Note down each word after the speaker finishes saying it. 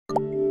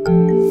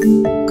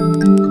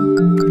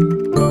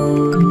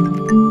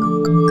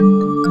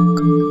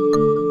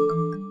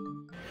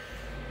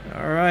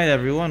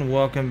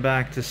welcome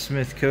back to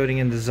Smith Coating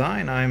and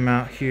Design. I'm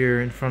out here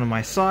in front of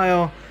my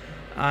SYIL.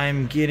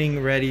 I'm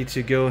getting ready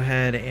to go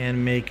ahead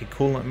and make a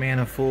coolant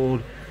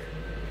manifold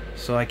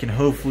so I can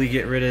hopefully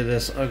get rid of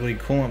this ugly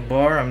coolant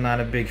bar. I'm not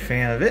a big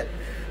fan of it.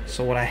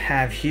 So what I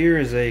have here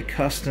is a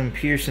custom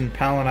Pearson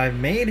pallet I've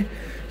made.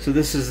 So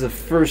this is the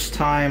first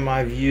time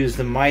I've used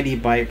the Mighty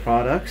Bite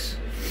products.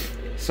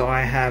 So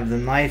I have the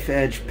knife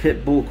edge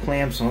pit bolt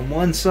clamps on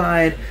one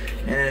side,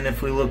 and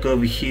if we look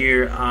over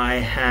here, I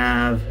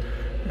have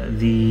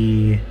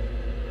the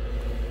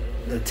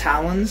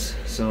talons.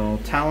 So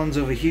talons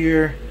over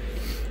here,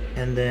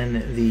 and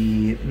then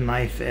the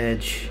knife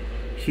edge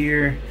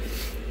here,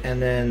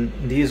 and then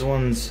these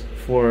ones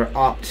for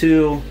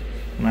OP2.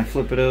 When I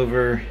flip it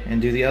over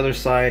and do the other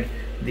side,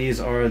 these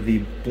are the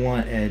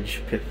blunt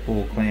edge pit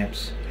bolt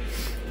clamps.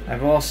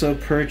 I've also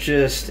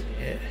purchased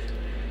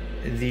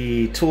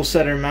the tool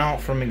setter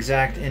mount from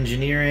Exact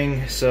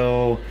Engineering.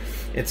 So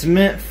it's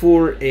meant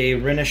for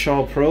a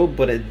Renishaw probe,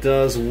 but it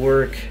does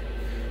work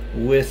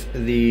with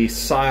the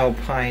SYIL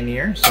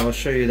Pioneer. So I'll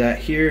show you that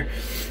here.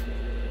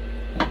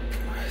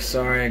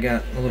 Sorry, I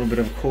got a little bit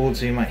of a cold,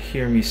 so you might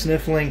hear me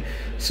sniffling.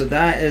 So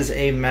that is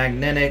a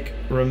magnetic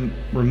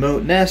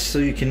remote nest, so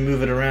you can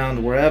move it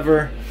around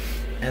wherever.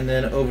 And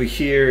then over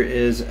here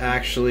is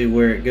actually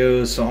where it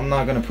goes. So I'm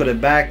not going to put it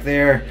back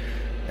there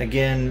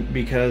again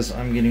because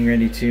I'm getting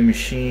ready to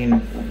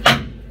machine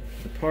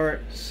the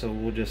part. So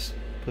we'll just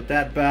put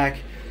that back.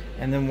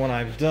 And then what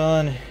I've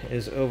done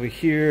is over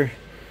here,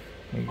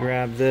 we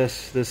grab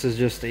this. This is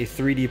just a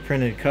 3D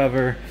printed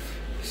cover.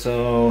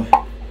 So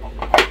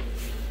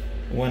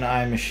when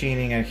I'm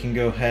machining, I can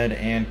go ahead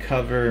and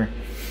cover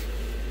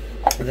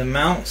the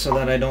mount so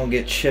that I don't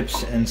get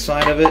chips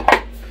inside of it.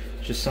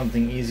 Just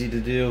something easy to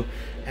do.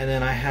 And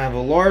then I have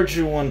a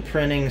larger one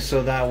printing,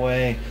 so that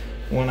way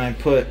when I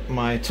put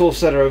my tool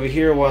setter over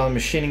here while I'm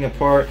machining a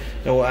part,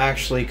 it will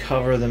actually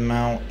cover the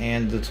mount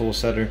and the tool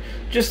setter,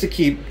 just to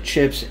keep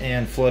chips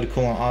and flood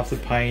coolant off the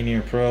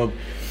Pioneer probe.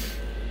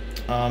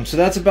 So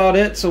that's about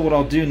it. So what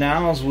I'll do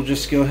now is we'll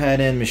just go ahead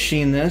and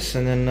machine this,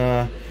 and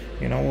then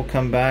we'll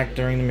come back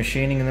during the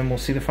machining, and then we'll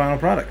see the final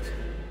product.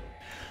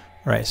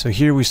 Right, so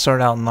here we start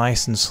out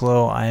nice and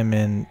slow. I'm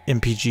in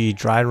MPG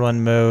dry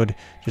run mode,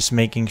 just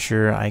making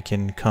sure I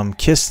can come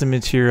kiss the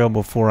material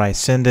before I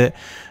send it.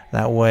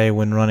 That way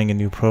when running a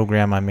new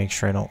program, I make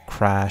sure I don't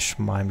crash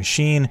my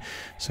machine.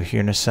 So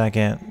here in a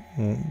second,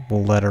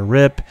 we'll let her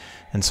rip.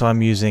 And so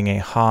I'm using a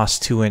Haas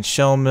 2-inch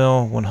shell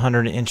mill,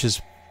 100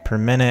 inches per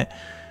minute.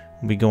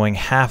 We'll be going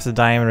half the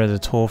diameter of the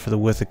tool for the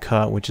width of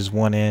cut, which is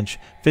 1 inch,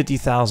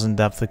 50,000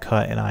 depth of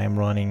cut, and I am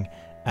running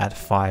at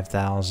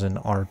 5,000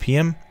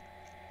 RPM.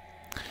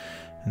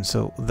 And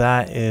so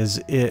that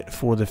is it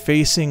for the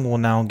facing. We'll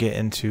now get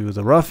into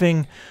the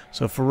roughing.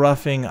 So for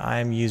roughing,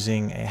 I'm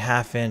using a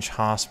 1/2 inch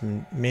Haas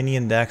mini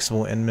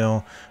indexable end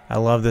mill. I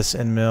love this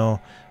end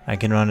mill. I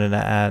can run it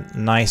at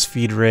nice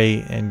feed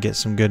rate and get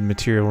some good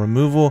material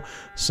removal.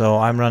 So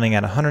I'm running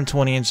at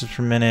 120 inches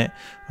per minute,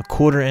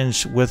 1/4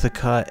 inch width of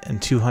cut, and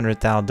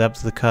 200 thou depth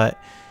of the cut.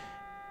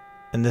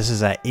 And this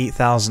is at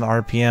 8,000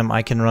 RPM.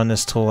 I can run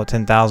this tool at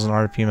 10,000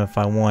 RPM if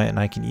I want, and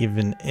I can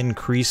even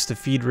increase the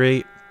feed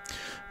rate.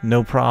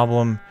 No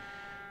problem.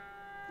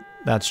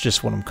 That's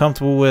just what I'm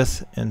comfortable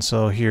with. And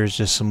so here's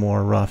just some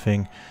more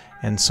roughing.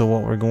 And so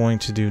what we're going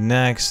to do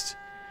next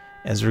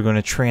is we're going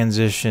to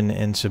transition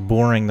into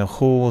boring the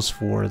holes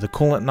for the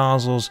coolant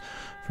nozzles.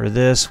 For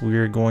this,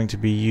 we're going to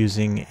be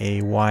using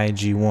a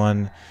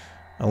YG1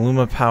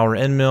 Aluma Power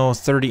end mill,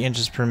 30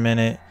 inches per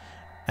minute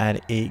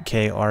at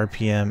 8K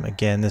RPM.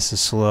 Again, this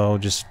is slow,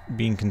 just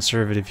being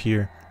conservative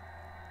here.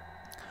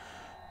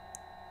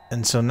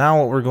 And so now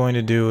what we're going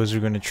to do is we're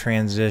going to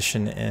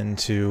transition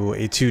into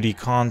a 2D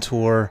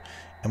contour,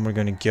 and we're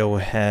going to go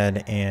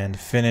ahead and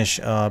finish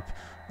up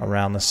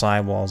around the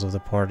sidewalls of the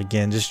part.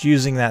 Again, just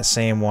using that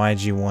same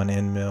YG1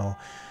 end mill.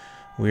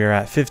 We are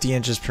at 50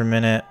 inches per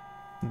minute.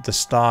 The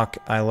stock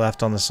I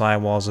left on the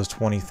sidewalls is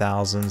 20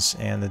 thousandths,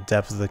 and the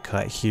depth of the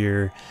cut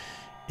here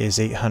is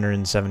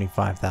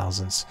 875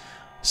 thousandths.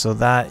 So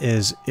that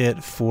is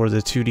it for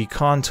the 2D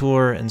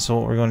contour. And so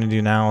what we're going to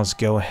do now is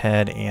go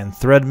ahead and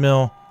thread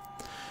mill.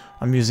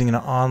 I'm using an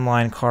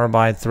online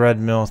carbide thread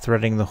mill,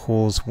 threading the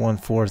holes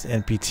 1/4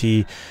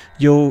 NPT.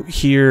 You'll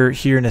hear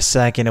here in a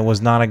second it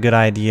was not a good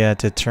idea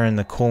to turn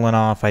the coolant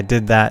off. I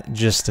did that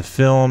just to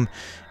film,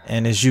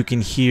 and as you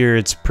can hear,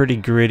 it's pretty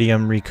gritty.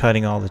 I'm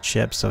recutting all the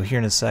chips. So here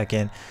in a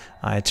second,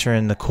 I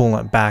turn the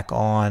coolant back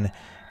on,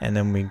 and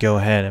then we go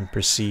ahead and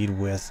proceed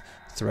with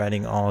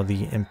threading all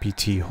the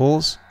NPT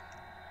holes.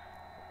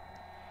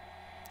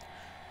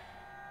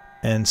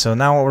 And so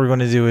now what we're going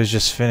to do is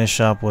just finish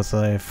up with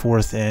a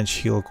 1/4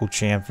 inch helical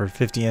chamfer,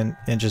 50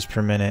 inches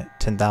per minute,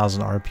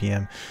 10,000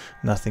 RPM.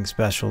 Nothing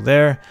special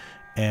there.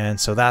 And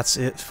so that's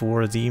it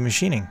for the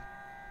machining.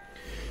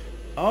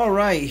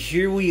 Alright,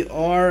 here we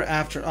are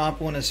after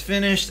OP1 is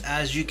finished.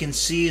 As you can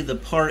see, the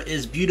part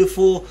is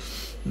beautiful.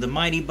 The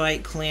Mighty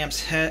Bite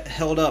clamps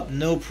held up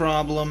no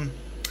problem.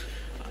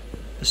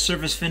 The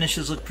surface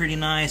finishes look pretty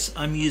nice.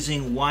 I'm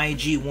using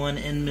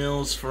YG1 end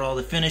mills for all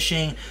the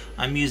finishing.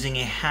 I'm using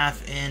a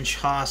 1/2 inch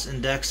Haas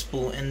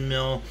indexable end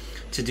mill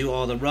to do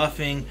all the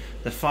roughing.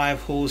 The 5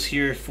 holes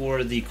here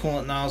for the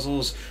coolant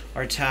nozzles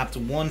are tapped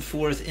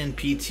 1/4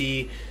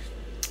 NPT,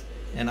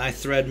 and I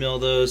thread mill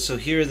those. So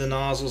here are the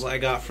nozzles I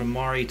got from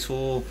Mari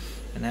Tool,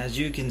 and as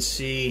you can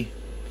see,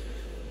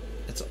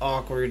 it's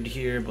awkward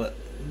here, but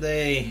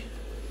they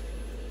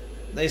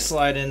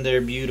slide in there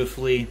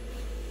beautifully.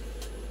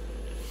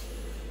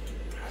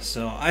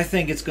 So I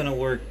think it's gonna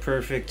work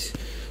perfect.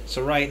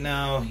 So right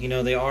now, you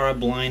know, they are a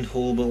blind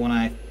hole, but when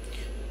I,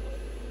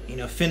 you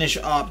know, finish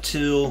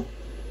OP2,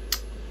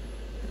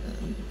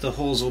 the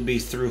holes will be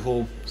through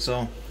hole.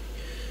 So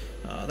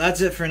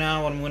that's it for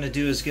now. What I'm going to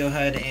do is go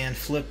ahead and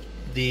flip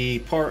the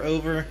part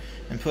over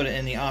and put it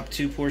in the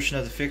OP2 portion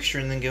of the fixture,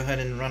 and then go ahead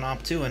and run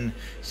OP2 and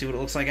see what it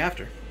looks like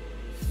after.